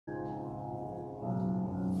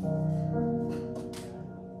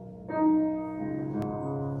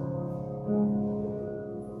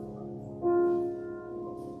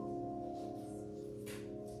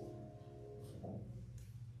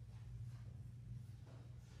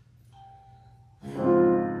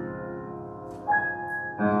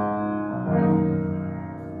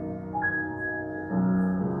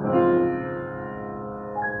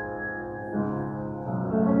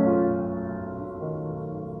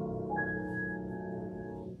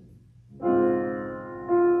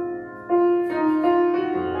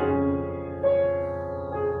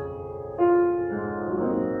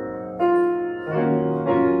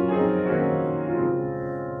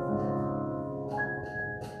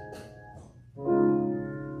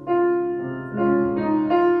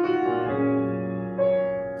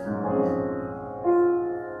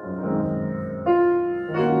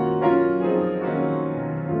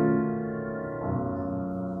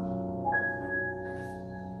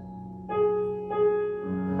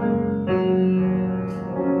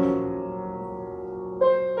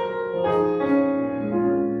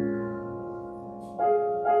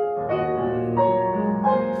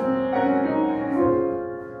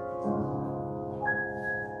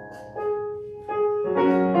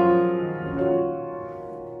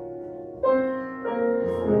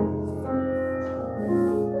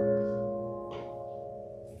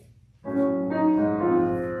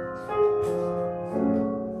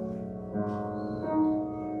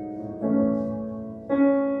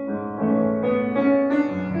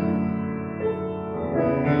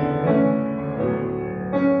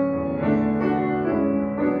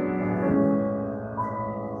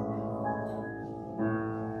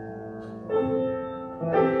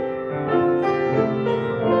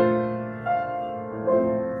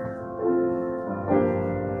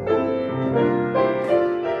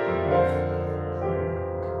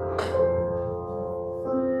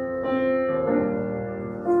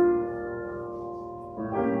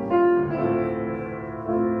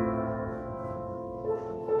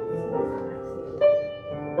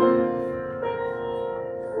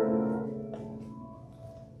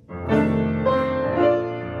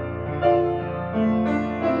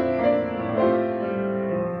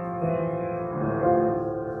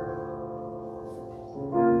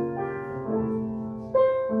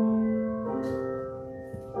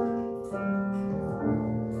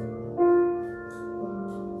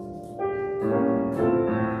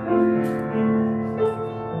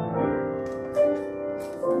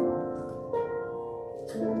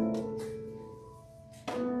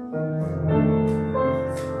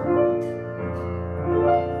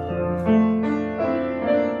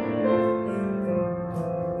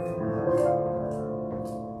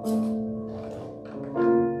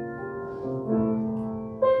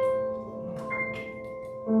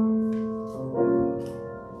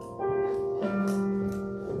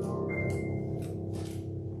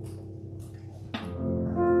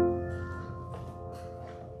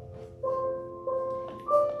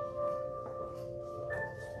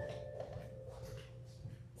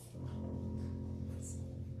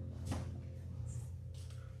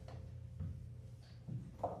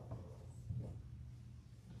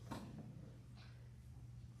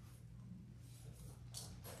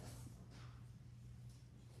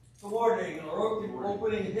The morning. Our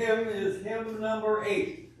opening hymn is hymn number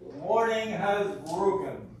 8. The morning has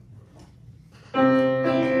broken.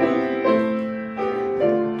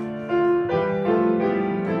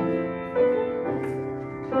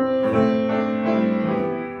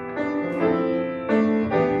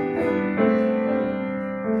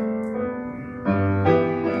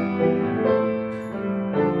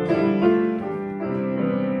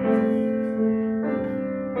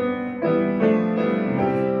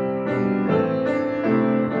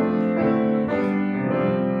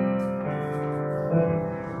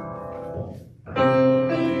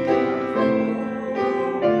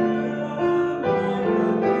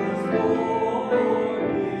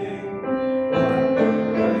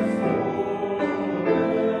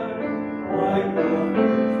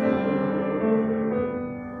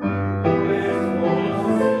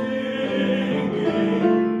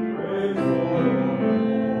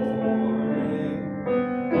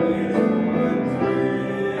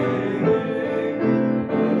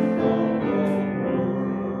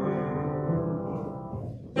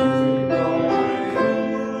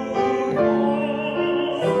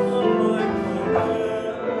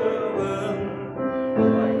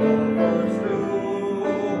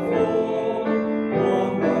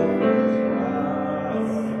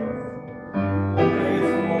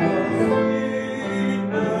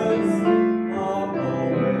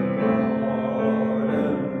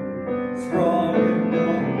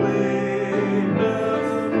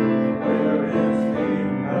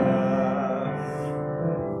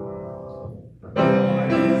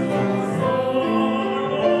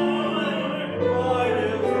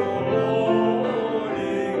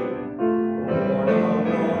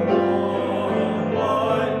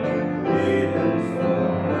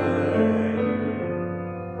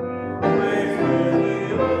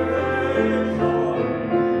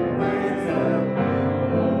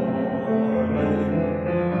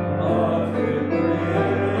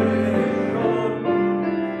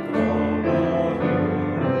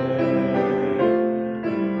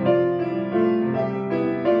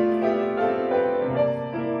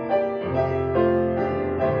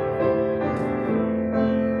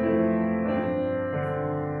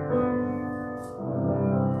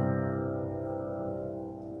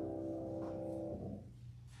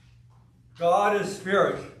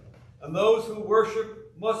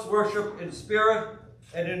 must worship in spirit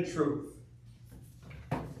and in truth.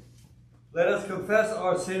 Let us confess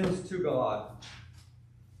our sins to God.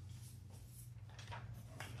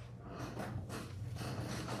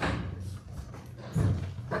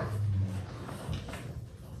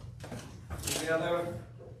 Together,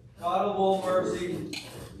 God of all mercy,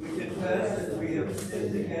 we confess that we have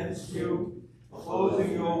sinned against you,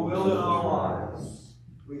 opposing your will in our lives.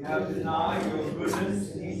 We have denied your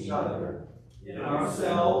goodness in each other, in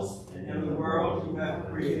ourselves, and in the world you have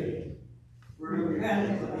created. We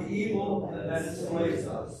repent of the evil that ensnares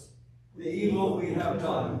us, the evil we have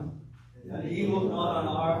done, and the evil done on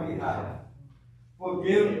our behalf.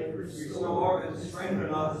 Forgive, restore, and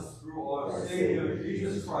strengthen us through our Savior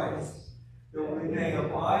Jesus Christ, that we may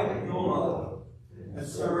abide in your love and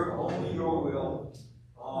serve only your will.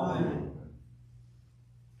 Amen.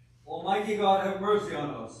 Almighty God, have mercy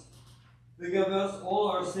on us. Forgive us all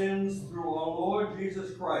our sins through our Lord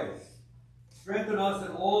Jesus Christ. Strengthen us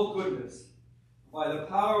in all goodness. By the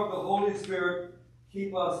power of the Holy Spirit,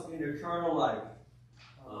 keep us in eternal life.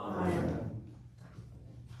 Amen.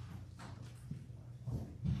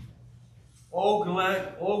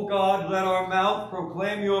 O God, let our mouth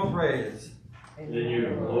proclaim your praise. And in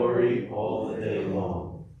your glory all the day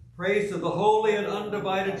long. Praise to the holy and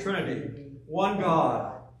undivided Trinity, one God,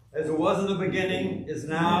 as it was in the beginning, is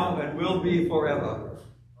now, and will be forever.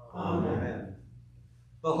 Amen.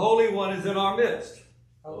 The Holy One is in our midst.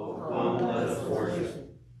 Oh, come, let us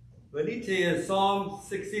worship. Venite is Psalm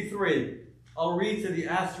 63. I'll read to the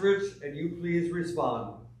asterisk, and you please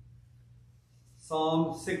respond.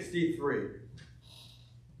 Psalm 63.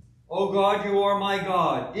 O God, you are my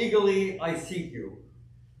God. Eagerly I seek you.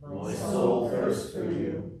 My soul thirsts for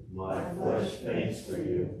you. My flesh faints for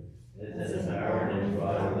you. As a barren and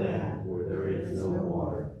dry land where there is no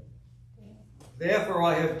water. Therefore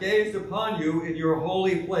I have gazed upon you in your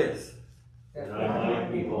holy place, that I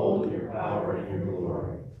might behold your power and your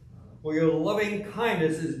glory. For your loving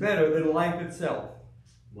kindness is better than life itself.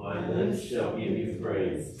 My lips shall give you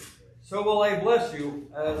praise. So will I bless you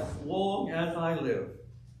as long as I live.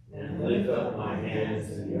 And lift up my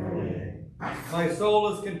hands in your name. My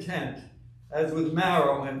soul is content, as with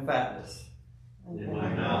marrow and fatness. And my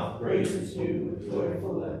mouth praises you with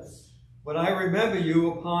joyful lips. When I remember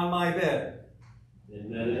you upon my bed. And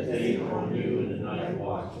meditate on you in the night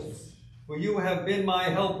watches. For you have been my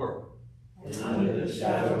helper. And under the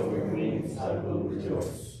shadow of your wings I will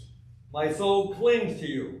rejoice. My soul clings to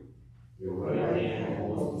you. Your right hand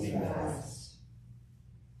holds me fast.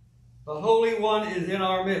 The Holy One is in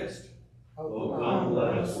our midst. Oh, come,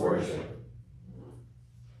 let us worship.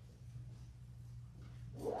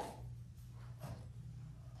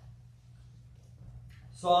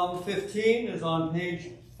 Psalm 15 is on page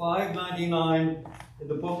 599 in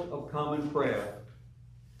the Book of Common Prayer.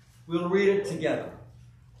 We'll read it together.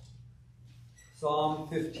 Psalm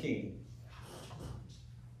 15.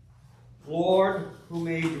 Lord, who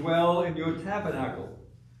may dwell in your tabernacle,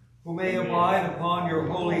 who may abide upon your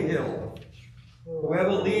holy hill,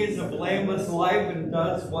 whoever leads a blameless life and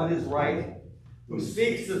does what is right, who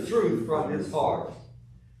speaks the truth from his heart.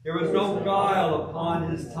 There is no guile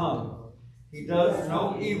upon his tongue. He does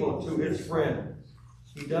no evil to his friend.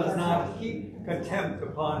 He does not heap contempt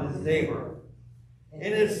upon his neighbor.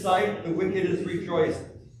 In his sight the wicked is rejoicing,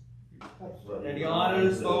 and he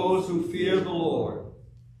honors those who fear the Lord.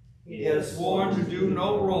 He has sworn to do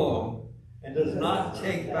no wrong, and does not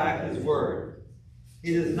take back his word.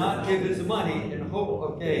 He does not give his money in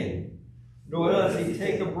hope of gain, nor does he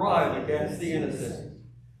take a bribe against the innocent.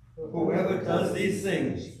 Whoever does these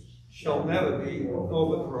things shall never be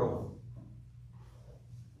overthrown.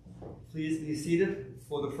 Please be seated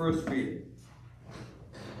for the first reading.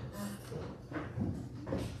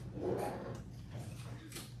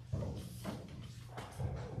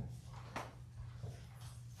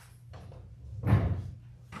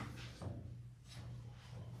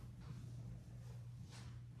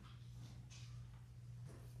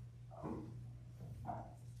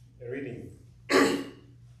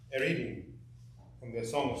 A reading from the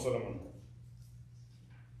Song of Solomon.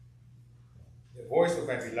 The voice of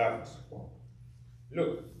my beloved.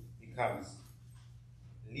 Look, he comes,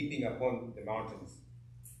 leaping upon the mountains,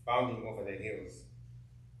 bounding over the hills.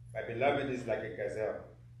 My beloved is like a gazelle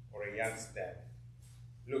or a young stag.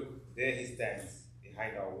 Look, there he stands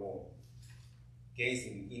behind our wall,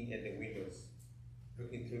 gazing in at the windows,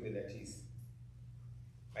 looking through the lattice.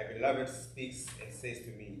 My beloved speaks and says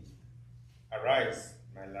to me, Arise,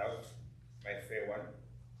 my love, my fair one,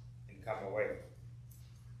 and come away.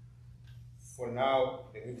 For now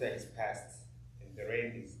the winter is past, and the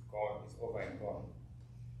rain is gone, is over and gone.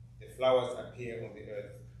 The flowers appear on the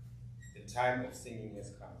earth, The time of singing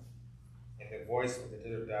has come, and the voice of the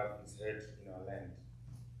little dove is heard in our land.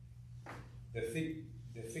 The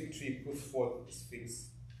fig tree puts forth its figs,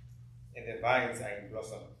 and the vines are in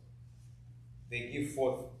blossom. They give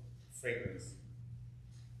forth fragrance.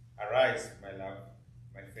 Arise, my love,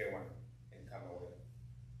 my fair one, and come away.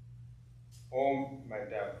 O my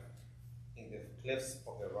dove, in the clefts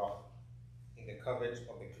of the rock, in the covert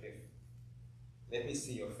of the cliff, let me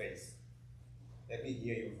see your face. Let me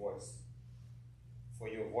hear your voice. For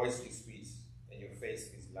your voice is sweet, and your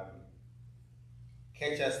face is lovely.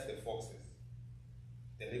 Catch us the foxes,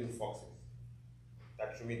 the little foxes,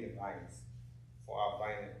 that ruin the vines, for our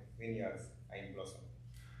vineyards are in blossom.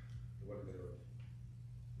 The word of the Lord.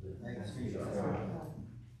 Thanks be to God.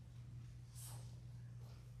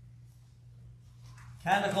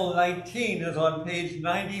 Canticle 19 is on page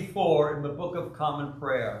 94 in the Book of Common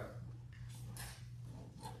Prayer.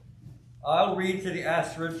 I'll read to the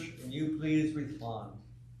asterisk, and you please respond.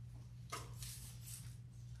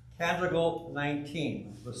 Canticle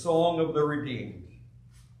 19, the Song of the Redeemed.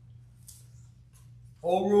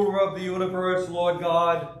 O ruler of the universe, Lord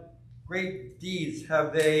God, great deeds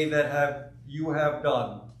have they that you have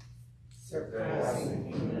done,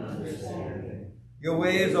 surpassing human understanding. Your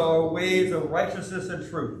ways are ways of righteousness and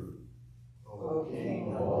truth. O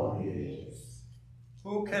King of all the ages.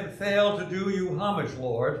 Who can fail to do you homage,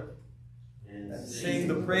 Lord, and sing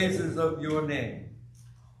the praises of your name?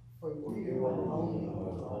 For you alone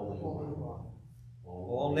are the Holy One.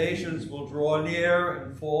 All nations will draw near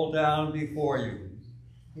and fall down before you.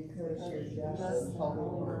 Because your just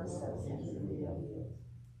holiness has been revealed.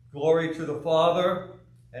 Glory to the Father,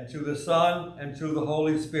 and to the Son, and to the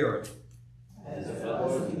Holy Spirit. As it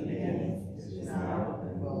was in the beginning, is now,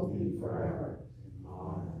 and will be forever.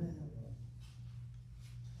 Amen.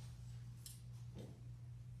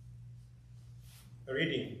 A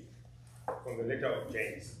reading from the letter of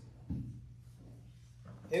James.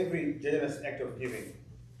 Every generous act of giving,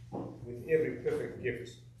 with every perfect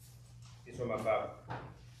gift, is from above,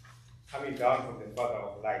 coming down from the Father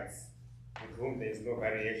of lights, with whom there is no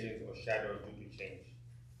variation or shadow due to change.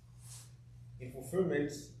 In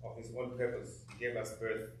fulfillment of his own purpose, he gave us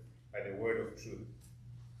birth by the word of truth,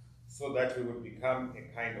 so that we would become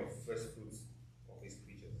a kind of first fruits of his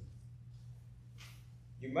creatures.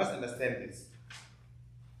 You must understand this,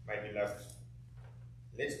 my beloved.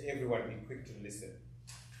 Let everyone be quick to listen,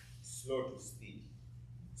 slow to speak,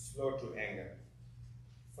 slow to anger.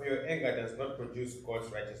 For your anger does not produce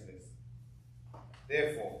God's righteousness.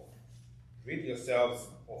 Therefore, rid yourselves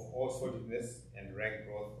of all sordidness and rank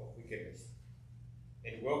growth of wickedness,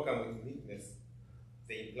 and welcome with meekness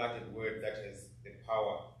the implanted word that has the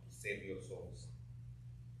power to save your souls.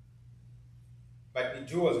 But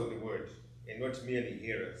be doers of the word, and not merely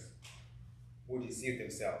hearers, who deceive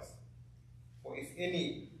themselves. For if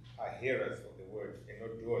any are hearers of the word and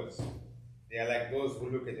not doers, they are like those who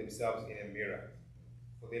look at themselves in a mirror.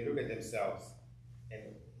 For they look at themselves and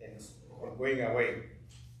on going away,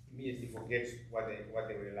 immediately forget what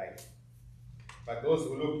they were like. But those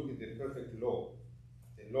who look into the perfect law,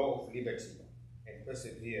 the law of liberty, and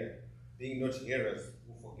persevere, being not hearers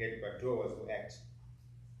who forget, but doers who act,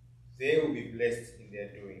 they will be blessed in their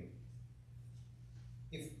doing.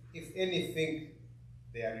 If any think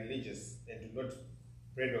they are religious and do not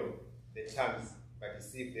bridle their tongues but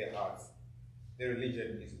deceive their hearts, their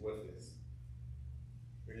religion is worthless.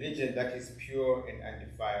 Religion that is pure and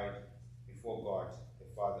undefiled before God the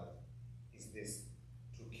Father is this: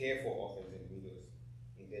 to care for orphans and widows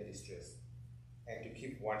in their distress, and to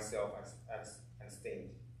keep oneself unstained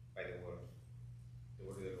by the word. The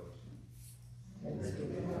word of the Lord. Thanks be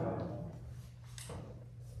to God.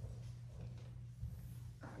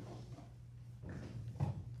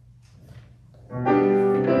 Oh,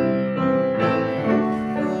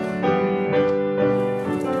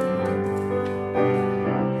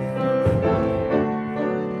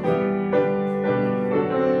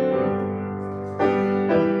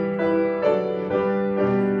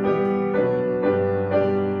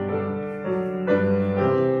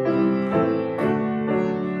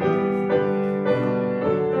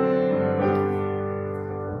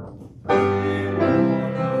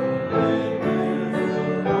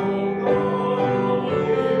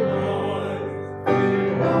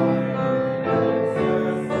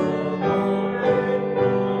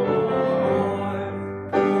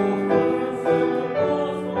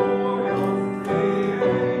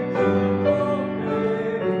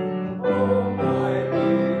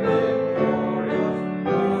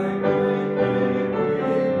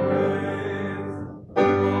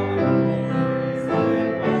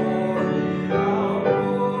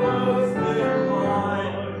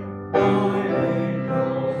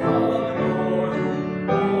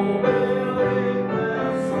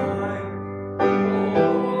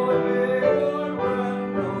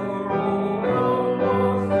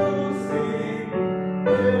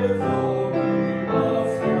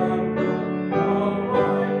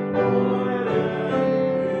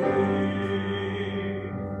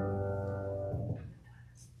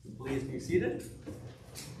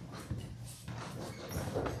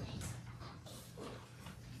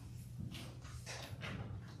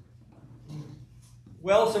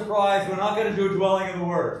 well, surprise, we're not going to do dwelling in the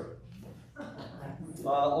Word.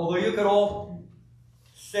 Although you could all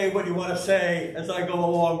say what you want to say as I go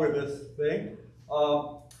along with this thing.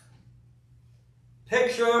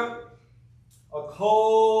 Picture a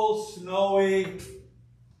cold, snowy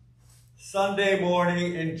Sunday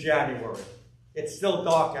morning in January. It's still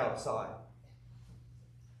dark outside.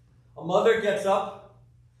 A mother gets up,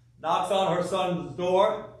 knocks on her son's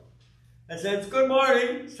door, and says, "Good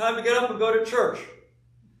morning, it's time to get up and go to church."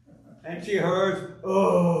 And she hears,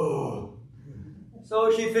 "Oh." So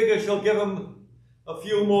she figures she'll give him a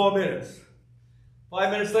few more minutes.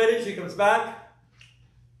 5 minutes later, she comes back.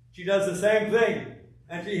 She does the same thing.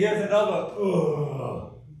 And she hears another,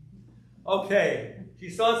 "Oh." Okay, she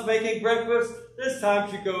starts making breakfast. This time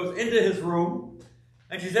she goes into his room.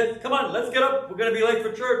 And she says, "Come on, let's get up. We're going to be late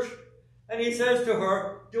for church." And he says to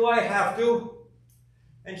her, "Do I have to?"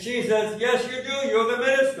 And she says, "Yes, you do. You're the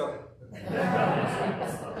minister."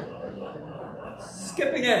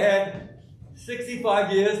 Skipping ahead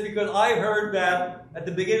 65 years, because I heard that at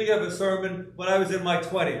the beginning of a sermon when I was in my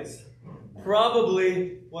 20s.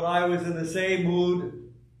 Probably when I was in the same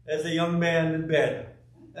mood as a young man in bed.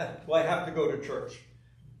 Do I have to go to church?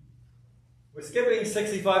 We're skipping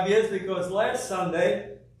 65 years because last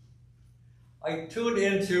Sunday I tuned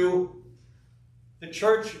into the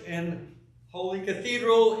church in Holy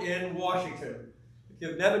Cathedral in Washington. If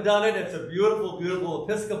you've never done it, it's a beautiful, beautiful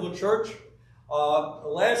Episcopal church.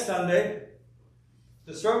 Last Sunday,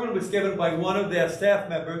 the sermon was given by one of their staff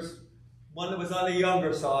members, one that was on the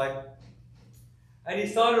younger side. And he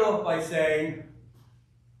started off by saying,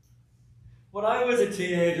 "When I was a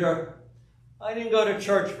teenager, I didn't go to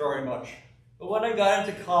church very much. But when I got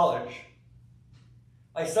into college,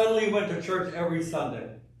 I suddenly went to church every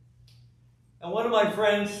Sunday. And one of my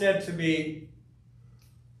friends said to me,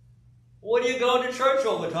 'What are you going to church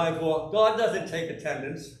all the time for? God doesn't take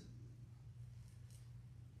attendance.'"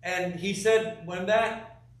 And he said when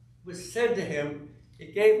that was said to him,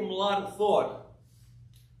 it gave him a lot of thought.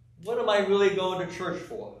 What am I really going to church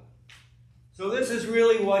for? So this is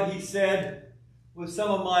really what he said with some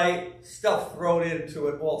of my stuff thrown into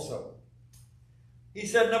it also. He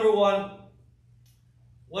said, number one,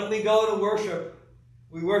 when we go to worship,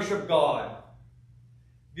 we worship God.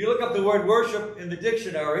 If you look up the word worship in the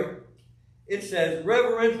dictionary, it says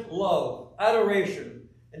reverent love, adoration,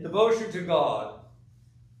 and devotion to God.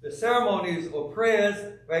 The ceremonies or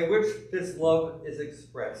prayers by which this love is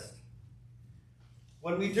expressed.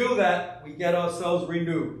 When we do that, we get ourselves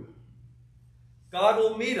renewed. God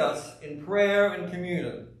will meet us in prayer and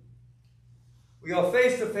communion. We are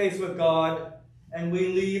face to face with God, and we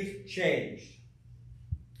leave changed.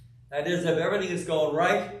 That is, if everything is going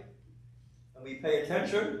right, and we pay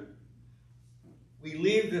attention, we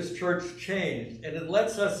leave this church changed, and it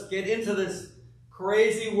lets us get into this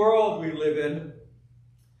crazy world we live in,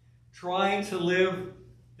 trying to live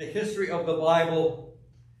the history of the Bible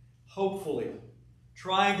hopefully,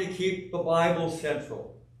 trying to keep the Bible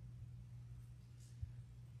central.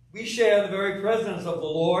 We share the very presence of the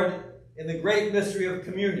Lord in the great mystery of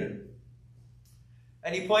communion.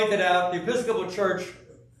 And he pointed out the Episcopal Church,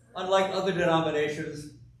 unlike other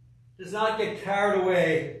denominations, does not get carried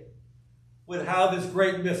away with how this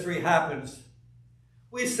great mystery happens.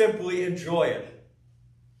 We simply enjoy it.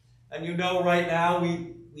 And you know right now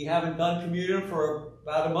we haven't done communion for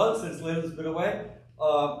about a month since Lynn's been away.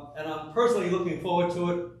 And I'm personally looking forward to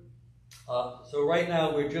it. So right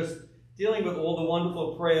now we're just dealing with all the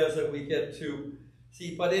wonderful prayers that we get to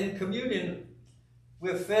see. But in communion,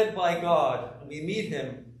 we're fed by God, and we meet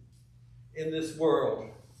him in this world.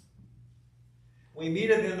 We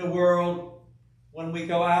meet him in the world when we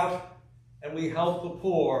go out and we help the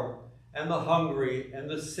poor and the hungry and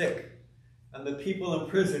the sick and the people in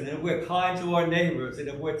prison, and we're kind to our neighbors, and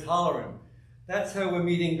if we're tolerant. That's how we're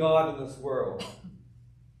meeting God in this world.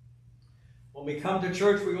 When we come to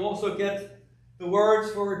church, we also get the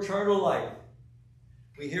words for eternal life.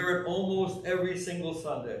 We hear it almost every single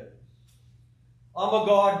Sunday. I'm a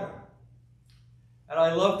gardener, and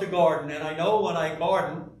I love to garden, and I know when I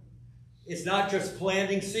garden, it's not just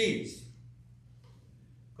planting seeds,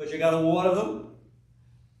 because you got to water them,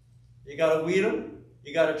 you got to weed them,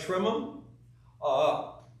 you got to trim them.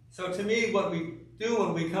 So to me, what we do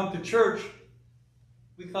when we come to church,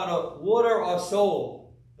 we kind of water our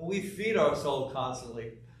soul, and we feed our soul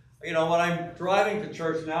constantly. You know, when I'm driving to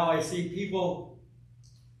church now, I see people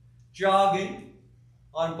jogging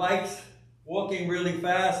on bikes, walking really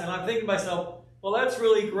fast, and I'm thinking to myself, well, that's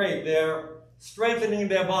really great. They're strengthening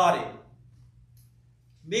their body.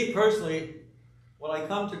 Me personally, when I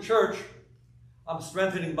come to church, I'm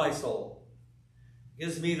strengthening my soul.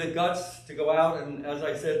 gives me the guts to go out and, as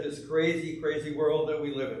I said, this crazy, crazy world that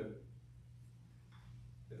we live in.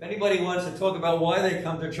 If anybody wants to talk about why they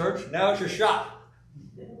come to church, now's your shot.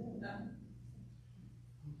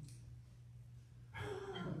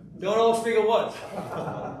 Don't all speak at once.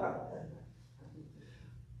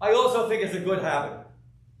 I also think it's a good habit.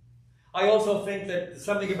 I also think that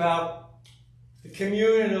something about the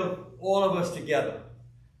communion of all of us together.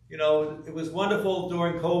 You know, it was wonderful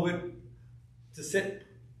during COVID to sit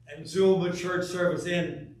and Zoom a church service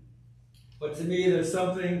in, but to me there's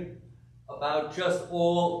something about just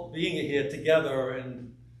all being here together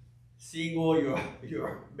and seeing all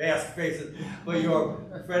your masked faces, but your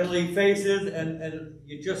friendly faces, and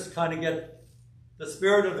you just kind of get the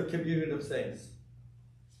spirit of the communion of saints.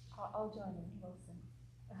 I'll join in, Wilson.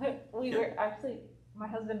 We were actually, my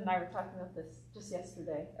husband and I were talking about this just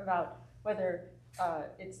yesterday, about whether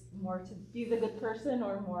it's more to be the good person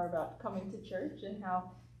or more about coming to church, and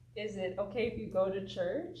how is it okay if you go to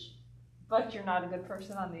church but you're not a good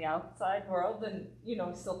person on the outside world and, you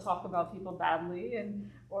know, still talk about people badly, and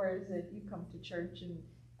or is it you come to church and,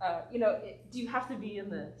 you know, do you have to be in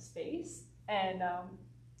the space? And,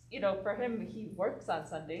 you know, for him, he works on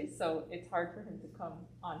Sundays, so it's hard for him to come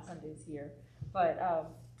on Sundays here. But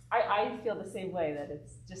I feel the same way, that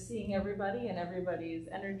it's just seeing everybody and everybody's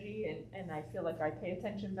energy, and I feel like I pay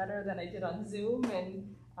attention better than I did on Zoom.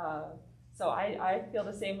 And so I feel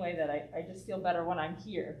the same way, that I just feel better when I'm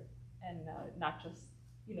here and not just,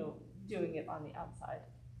 you know, doing it on the outside.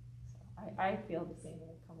 So I feel the same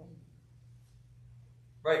way coming.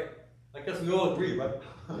 Right. I guess we all agree, right?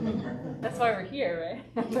 That's why we're here,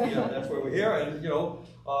 right? Yeah, that's why we're here. And, you know,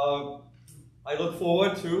 I look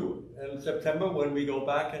forward to in September when we go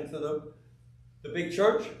back into the big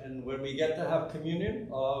church and when we get to have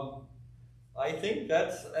communion. I think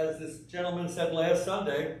that's, as this gentleman said last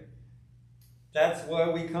Sunday, that's why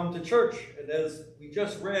we come to church. And as we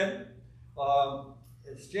just read,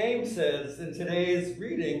 as James says in today's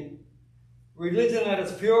reading, religion that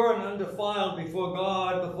is pure and undefiled before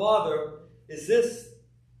God the Father is this: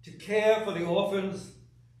 to care for the orphans,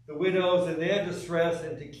 the widows in their distress,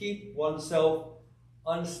 and to keep oneself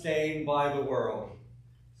unstained by the world.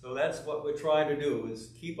 So that's what we're trying to do,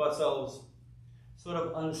 is keep ourselves sort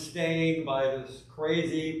of unstained by this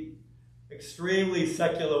crazy, extremely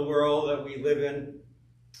secular world that we live in.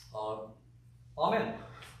 Amen.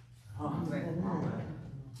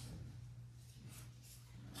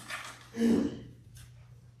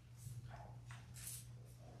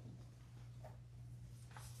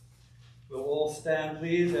 We'll all stand,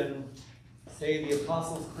 please, and say the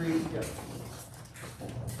Apostles' Creed together.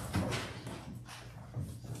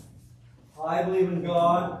 I believe in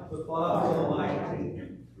God, the Father Almighty,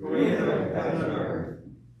 creator of heaven and earth.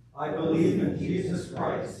 I believe in Jesus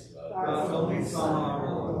Christ, God's only Son,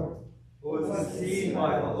 our Lord, who was conceived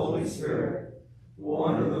by the Holy Spirit,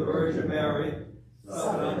 born of the Virgin Mary,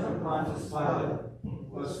 suffered under Pontius Pilate,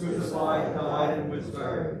 was crucified, died, and was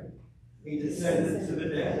buried. He descended to the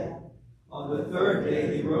dead. On the third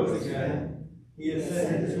day he rose again. He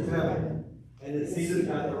ascended to heaven, and is seated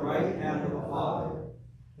at the right hand of the Father.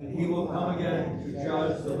 And he will come again to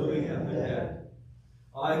judge the living and the dead.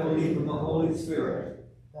 I believe in the Holy Spirit,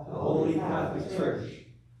 the Holy Catholic Church,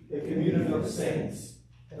 the communion of saints,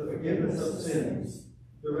 the forgiveness of sins,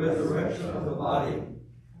 the resurrection of the body,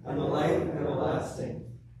 and the life everlasting.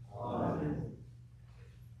 Amen.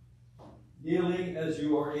 Kneeling as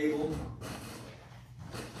you are able.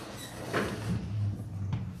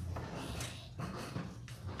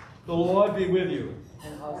 The Lord be with you.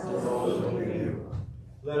 And also with you.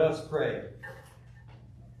 Let us pray.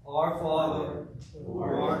 Our Father, who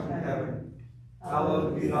art in heaven,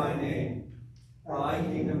 hallowed be thy name. Thy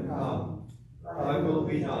kingdom come, thy will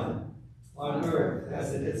be done, on earth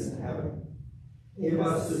as it is in heaven. Give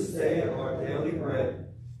us this day our daily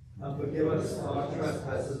bread, and forgive us our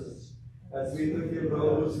trespasses, as we forgive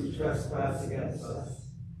those who trespass against us.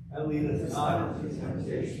 And lead us not into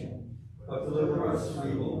temptation, but deliver us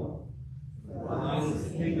from evil. For thine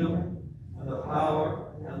is the kingdom, and the power,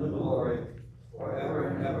 and the glory, forever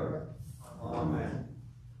and ever. Amen.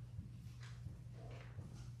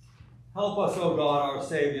 Help us, O God, our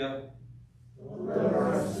Savior.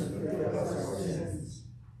 Deliver us and forgive us our sins.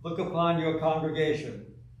 Look upon your congregation.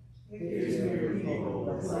 Give your people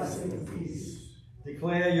the blessing of peace,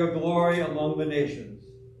 Declare your glory among the nations.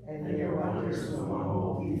 and your wonders among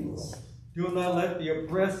all peoples. Do not let the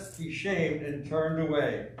oppressed be shamed and turned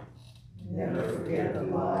away. Never forget the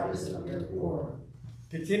lives of your poor,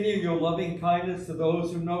 Continue your loving kindness to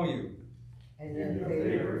those who know you. and your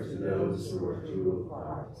favor to those who are true of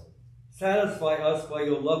heart. Satisfy us by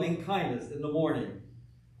your loving kindness in the morning,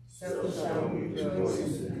 So shall we rejoice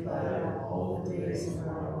and be glad all the days of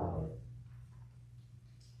our life.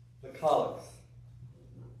 The Collects.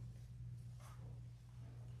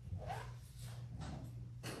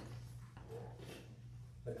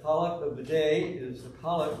 The collect of the day is the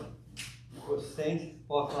collect for Saint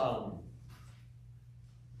Bartholomew.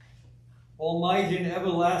 Almighty and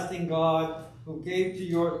everlasting God, who gave to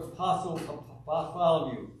your apostle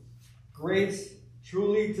Bartholomew grace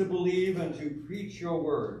truly to believe and to preach your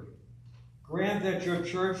word, grant that your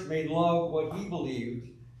church may love what he believed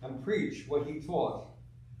and preach what he taught.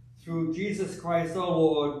 Through Jesus Christ our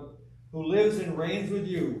Lord, who lives and reigns with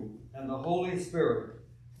you and the Holy Spirit,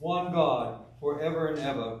 one God, forever and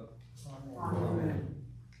ever. Amen.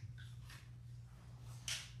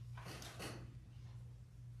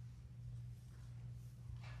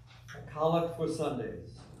 A collect for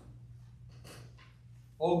Sundays.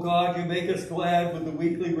 O God, you make us glad with the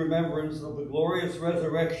weekly remembrance of the glorious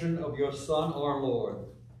resurrection of your Son, our Lord.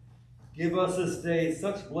 Give us this day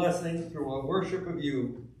such blessing through our worship of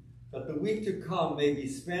you, that the week to come may be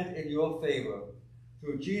spent in your favor.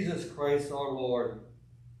 Through Jesus Christ our Lord.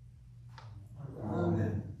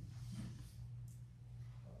 Amen.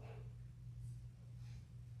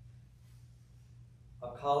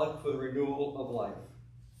 A collect for the renewal of life.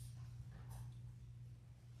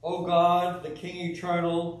 O God, the King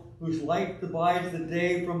eternal, whose light divides the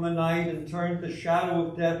day from the night and turns the shadow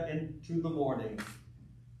of death into the morning,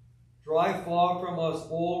 drive far from us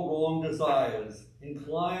all wrong desires.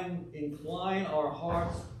 Incline our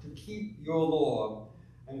hearts to keep your law,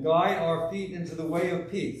 and guide our feet into the way of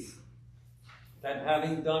peace, that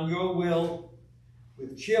having done your will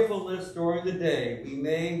with cheerfulness during the day, we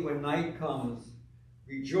may, when night comes,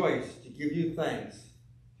 rejoice to give you thanks.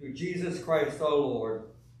 Through Jesus Christ our Lord.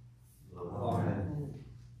 Amen.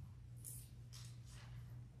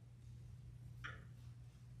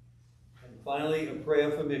 And finally, a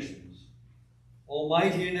prayer for missions.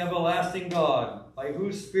 Almighty and everlasting God, by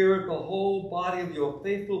whose Spirit the whole body of your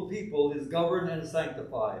faithful people is governed and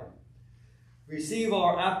sanctified, receive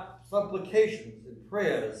our supplications and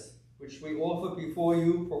prayers, which we offer before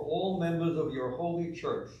you for all members of your holy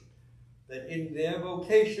church, that in their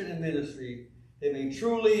vocation and ministry they may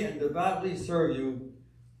truly and devoutly serve you,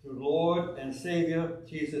 through Lord and Savior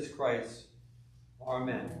Jesus Christ.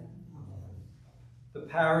 Amen. The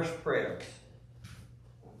parish prayers.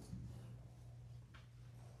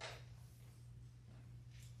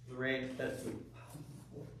 Lorraine, that's you.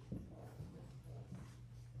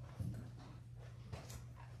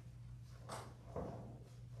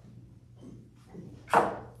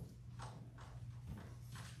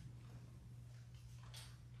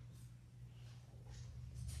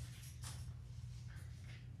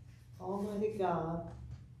 Almighty God,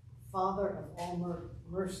 Father of all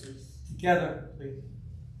mercies. Together, please.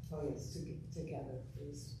 Oh yes, together,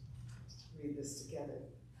 please. Let's read this together.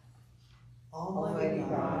 Almighty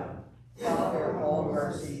God, Father of all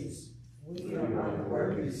mercies, we are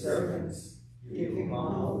unworthy servants, giving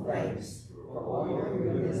humble thanks for all your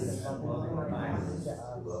goodness and loving kindness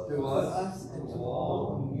to us and to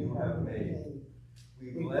all whom you have made.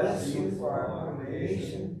 We bless you for our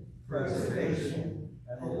creation, preservation,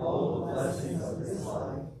 and all the blessings of this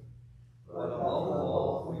life, but above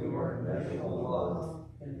all for your immeasurable love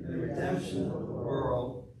and the redemption of the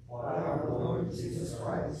world by our Lord Jesus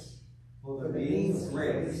Christ, for the means of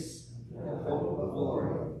grace and the hope of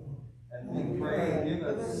glory. And we pray, give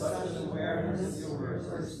us such an awareness of your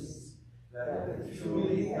mercies, that with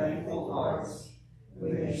truly thankful hearts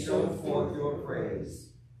we may show forth your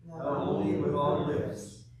praise, not only with our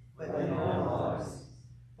lips, but in our lives,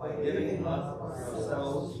 by giving up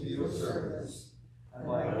ourselves to your service, and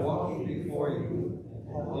by walking before you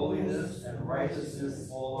in holiness and righteousness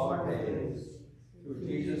all our days, through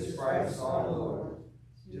Jesus Christ our Lord,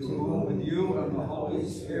 to whom with you and the Holy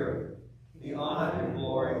Spirit be honor and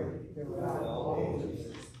glory throughout all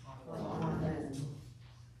ages. Amen.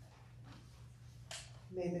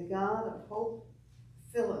 May the God of hope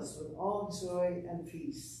fill us with all joy and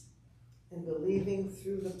peace in believing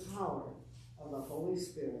through the power of the Holy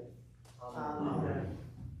Spirit. Amen.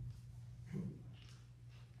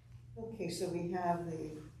 Okay, so we have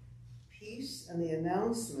the peace and the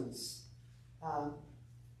announcements. Are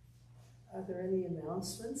there any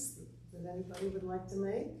announcements that anybody would like to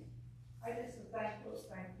make? I just thank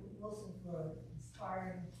Wilson for an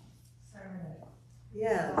inspiring sermon.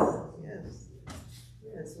 Yes,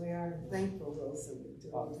 we are thankful, Wilson.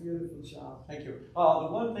 You're doing a beautiful job. Thank you. The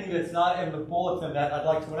one thing that's not in the bulletin that I'd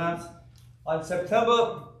like to announce, on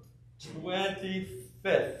September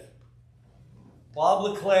 25th, Bob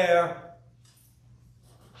LeClaire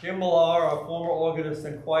Jim Millar, our former organist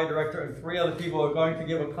and choir director, and 3 other people are going to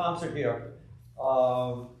give a concert here.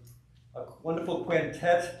 A wonderful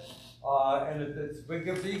quintet, and it's going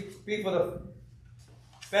to be for the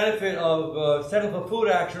benefit of Center for Food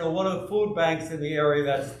Action, or one of the food banks in the area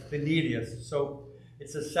that's the neediest. So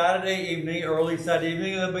it's a Saturday evening, early Saturday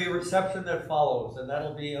evening, and there'll be a reception that follows, and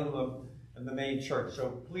that'll be in the main church.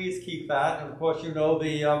 So please keep that. And of course, you know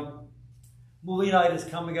the movie night is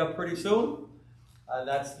coming up pretty soon.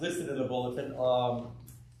 That's listed in the bulletin,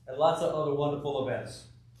 and lots of other wonderful events.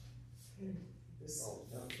 You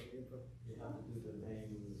have to do the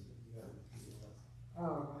names.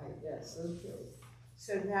 All right, yes, okay.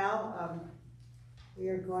 So now we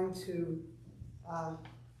are going to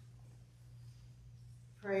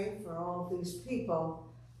pray for all these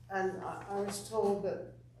people. And I was told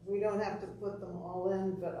that we don't have to put them all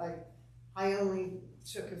in, but I only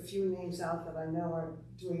took a few names out that I know are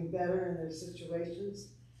doing better in their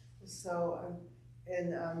situations. So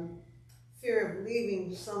in fear of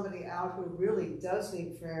leaving somebody out who really does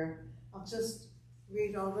need prayer, I'll just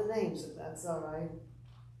read all the names if that's all right.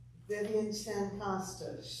 Vivian Chan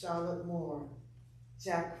Costa, Charlotte Moore,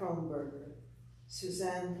 Jack Kronberger,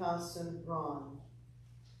 Suzanne Costin Braun,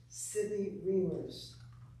 Sydney Reimers,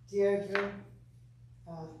 Deirdre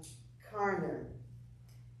Carner,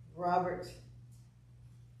 Robert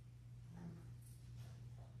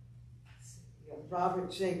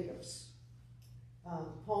Jacobs,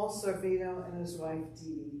 Paul Sorvino and his wife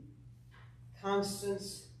Dee Dee,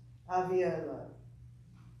 Constance Aviola,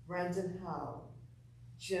 Brendan Howe,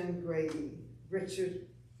 Jim Grady, Richard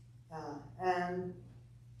Ann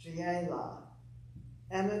Giela,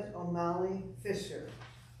 Emmett O'Malley Fisher.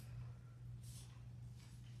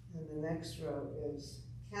 And the next row is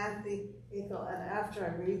Kathy Ickle. And after I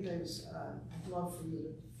read those, I'd love for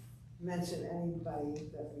you to mention anybody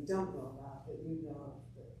that we don't know about that you know of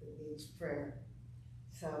that needs prayer.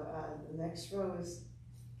 So the next row is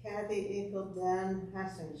Kathy Ickle, Dan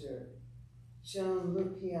Hassinger, Joan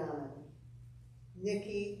Lupiano,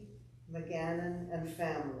 Nikki McGannon and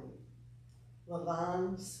family,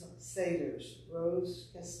 Lavon Saders, Rose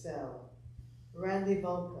Castell, Randy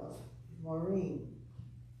Volko, Maureen,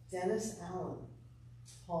 Dennis Allen,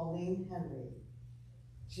 Pauline Henry,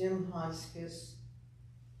 Jim Hotchkiss,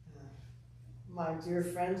 my dear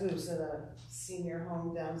friend who's at a senior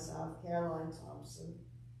home down south, Caroline Thompson,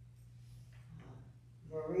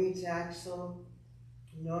 Marie Jacksel,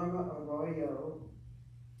 Norma Arroyo,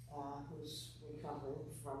 who's recovering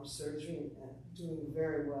from surgery and doing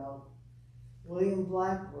very well, William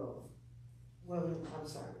Blackwood,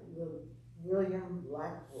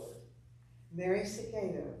 Mary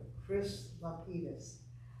Cicado, Chris Lapidus,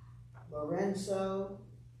 Lorenzo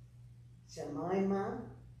Jemima,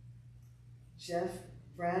 Jeff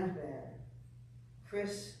Brandbear,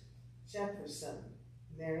 Chris Jefferson,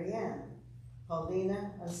 Marianne,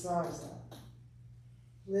 Paulina Azarza,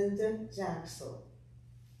 Linda Jacksel,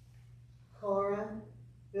 Cora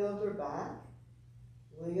Bilderbach,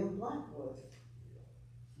 William Blackwood,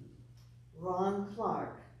 Ron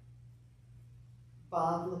Clark,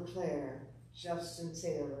 Bob LeClaire, Justin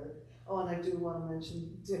Taylor. Oh, and I do want to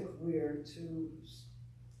mention Dick Weir, too, who's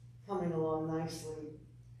coming along nicely.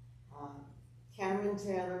 Cameron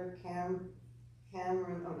Taylor,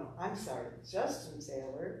 Justin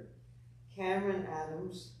Taylor, Cameron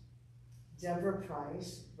Adams, Deborah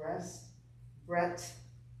Price, Brett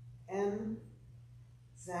M.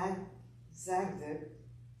 Zagdick,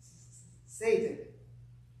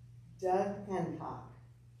 Doug Hancock,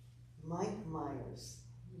 Mike Myers,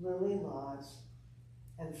 Lily Lodge,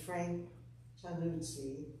 and Frank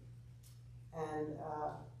Tanuzzi, and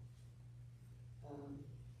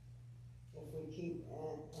if we keep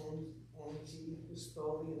Angie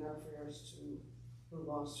Puspoli in our prayers too, who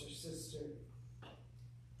lost her sister.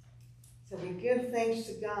 So we give thanks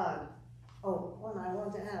to God. Oh, and I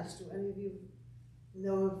want to ask, do any of you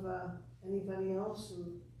know of anybody else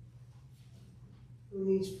who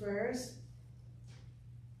needs prayers?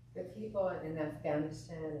 The people in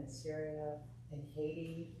Afghanistan and Syria and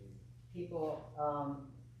Haiti, people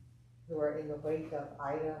who are in the wake of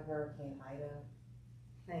Hurricane Ida.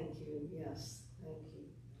 Thank you, yes, thank you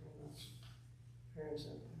very much. Prayers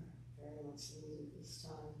are very much needed this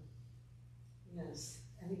time. Yes,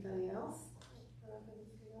 anybody else?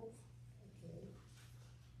 Okay.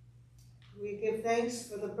 We give thanks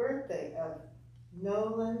for the birthday of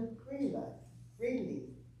Nolan Greeley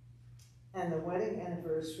and the wedding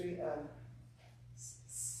anniversary of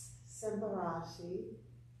Simbarashi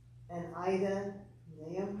and Ida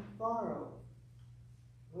Nayambaro.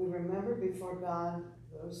 We remember before God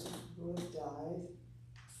those who have died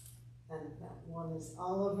And that one is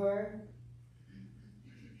Oliver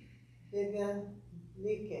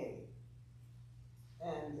Biganike.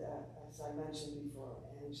 And as I mentioned before,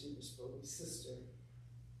 Angie was Bobby's sister.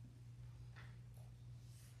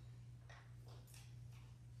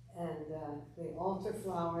 And the altar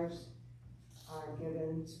flowers are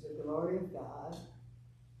given to the glory of God.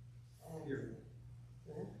 And, Here.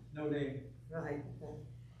 No name. right,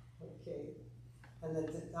 okay. And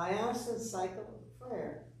the diocesan cycle of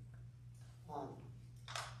prayer.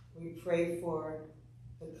 We pray for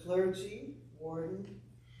the clergy, warden,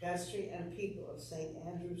 vestry, and people of St.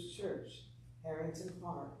 Andrew's Church, Harrington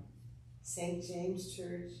Park, St. James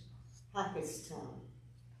Church, Hackettstown.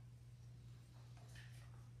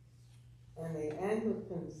 And the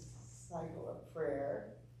Anglican cycle of prayer,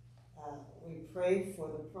 we pray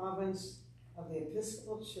for the province of the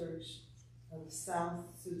Episcopal Church of South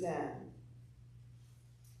Sudan.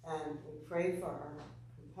 And we pray for our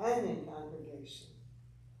companion congregation,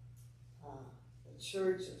 the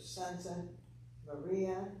Church of Santa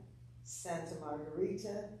Maria, Santa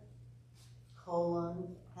Margarita,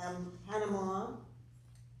 Panama,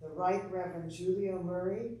 the Right Reverend Julio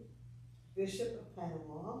Murray, Bishop of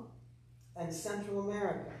Panama, and Central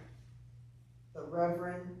America, the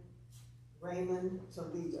Reverend Raymond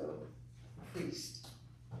Toledo, priest.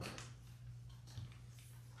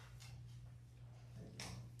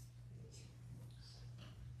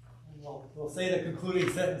 We'll say the concluding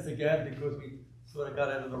sentence again because we sort of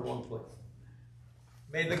got into the wrong place.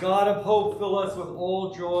 May the God of hope fill us with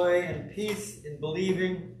all joy and peace in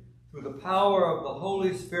believing through the power of the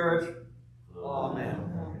Holy Spirit.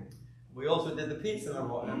 Amen. We also did the peace and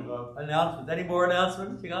the announcements. Any more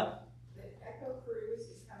announcements you got? The Echo Cruise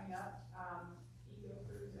is coming up. Eco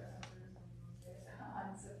Cruise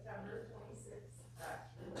on September 26th at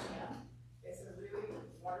 3 p.m. It's a really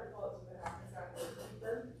wonderful, it's with the Hackensack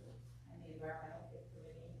Keeper and the Environmental Kit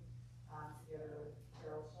Committee together with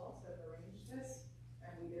Carol Schultz have arranged this.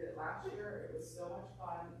 And we did it last year. It was so much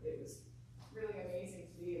fun. It was really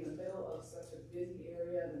amazing to be in the middle of such a busy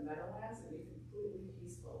area in the Meadowlands and be completely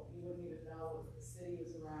peaceful. You wouldn't even know if the city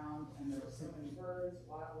was around, and there were so many birds,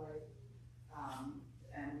 wildlife.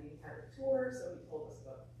 And we had a tour, so he told us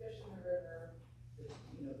about the fish in the river, the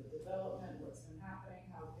development, what's been happening,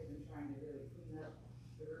 how they've been trying to really clean up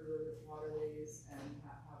the river waterways, and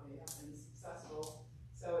how they have been successful.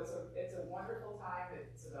 So it's a wonderful time.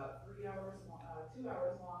 It's about 2 hours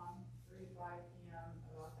long, 3 to 5 p.m.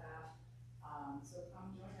 about that. So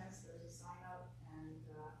come join us. There's a sign up, and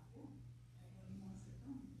anyone who wants to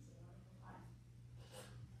come, it's a wonderful time.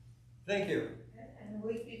 Thank you. And the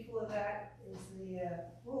week before that is the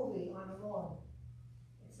movie On the Lawn.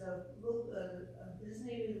 It's a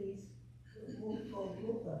Disney release movie called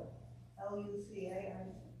Luca, L-U-C-A. I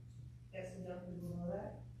guess some young people know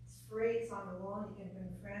that. It's free. It's on the lawn. You can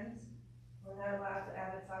bring friends. We're not allowed to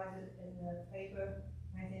advertise it in the paper.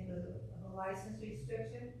 I think there's a license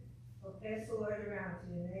restriction. So pass the word around to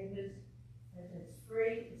your neighbors. If it's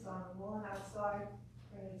free, it's on the lawn outside.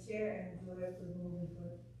 Bring a chair and enjoy the movie for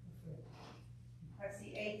free. That's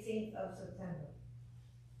the 18th of September.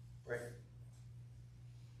 Great.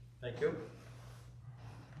 Thank you.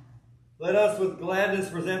 Let us with gladness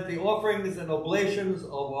present the offerings and oblations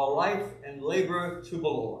of our life and labor to the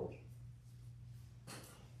Lord.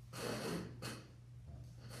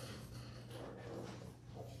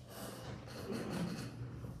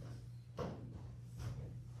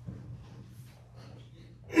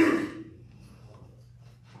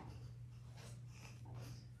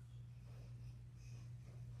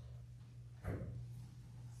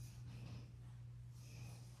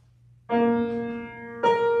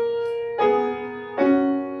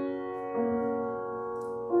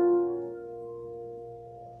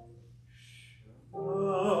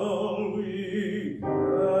 Oh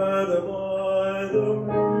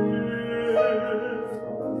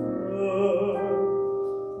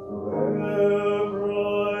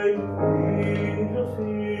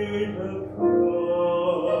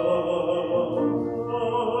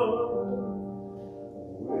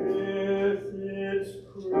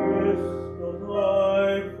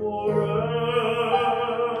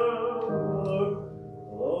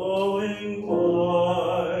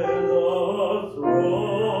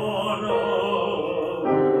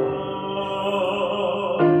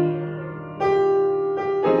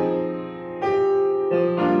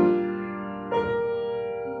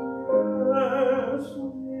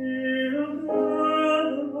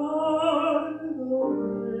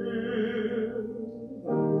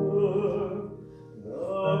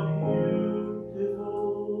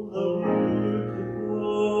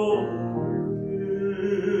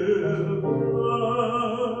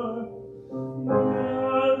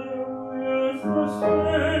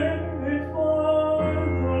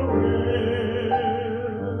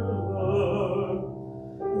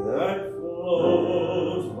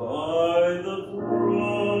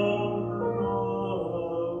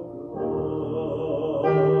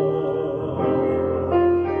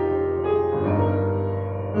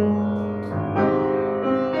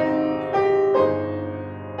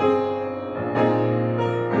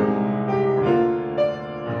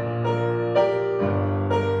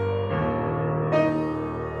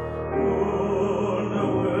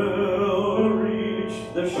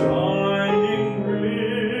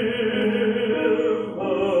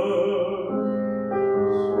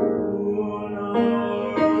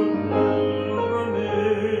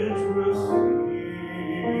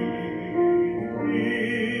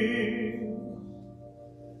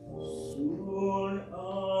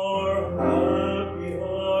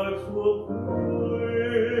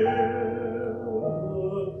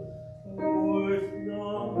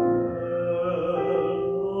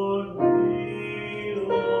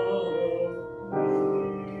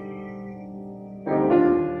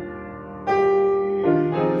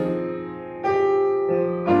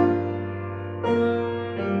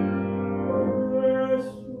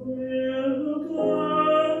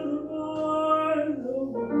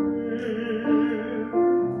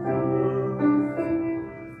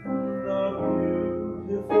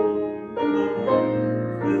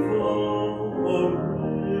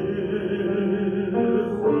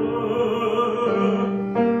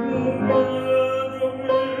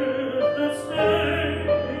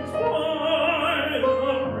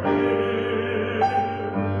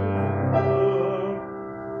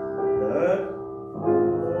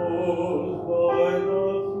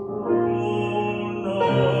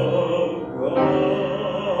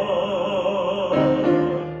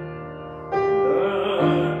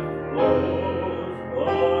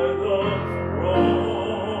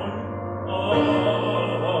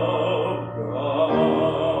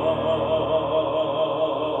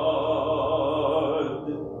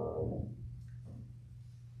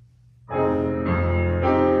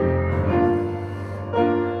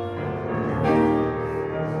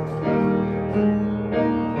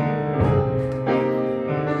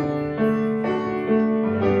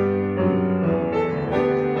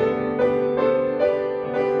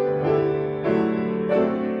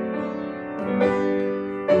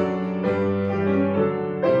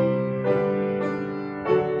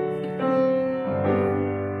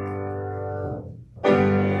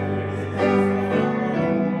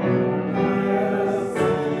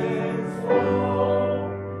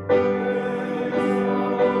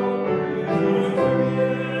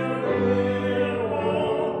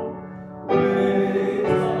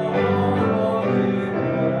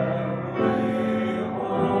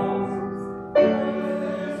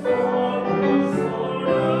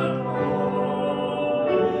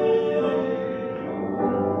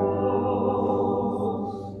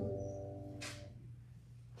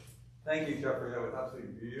Thank you, Jeffrey. That was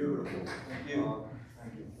absolutely beautiful. Thank you.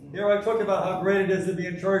 Here I talked about how great it is to be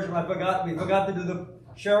in church, and we forgot to do the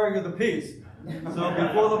sharing of the peace. So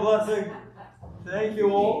before the blessing, thank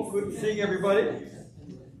you all. Good seeing everybody.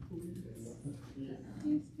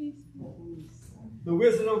 The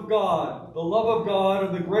wisdom of God, the love of God,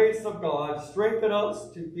 and the grace of God strengthen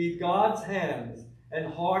us to be God's hands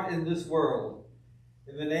and heart in this world.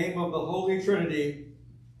 In the name of the Holy Trinity.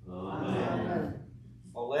 Amen.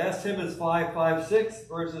 Our last hymn is 556,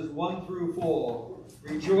 verses 1 through 4.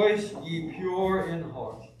 Rejoice, ye pure in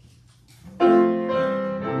heart.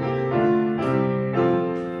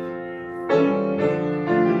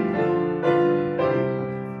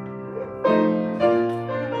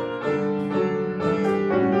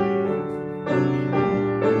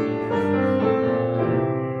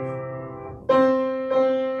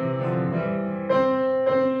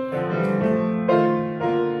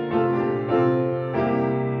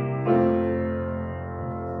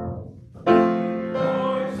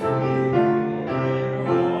 Rejoice,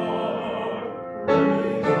 ye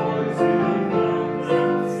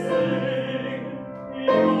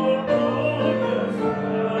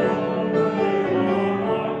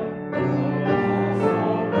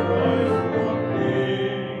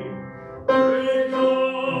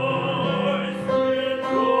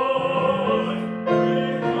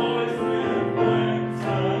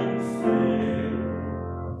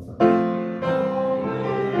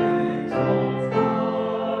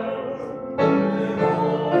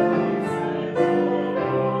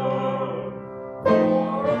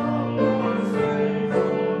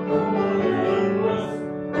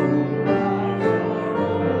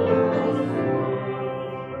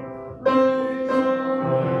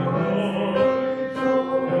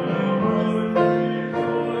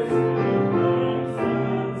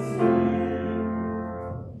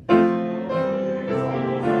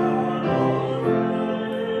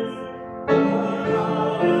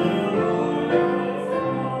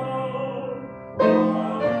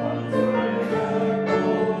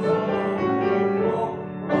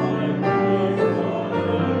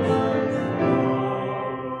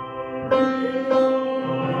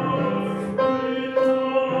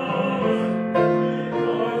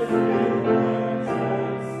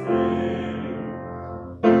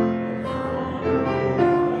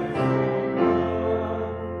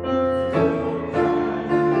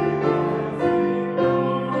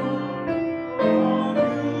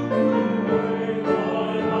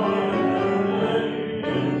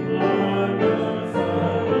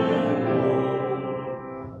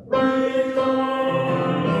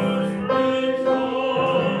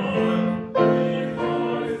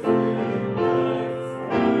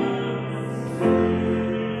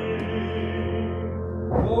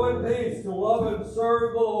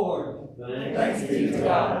be to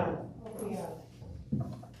God.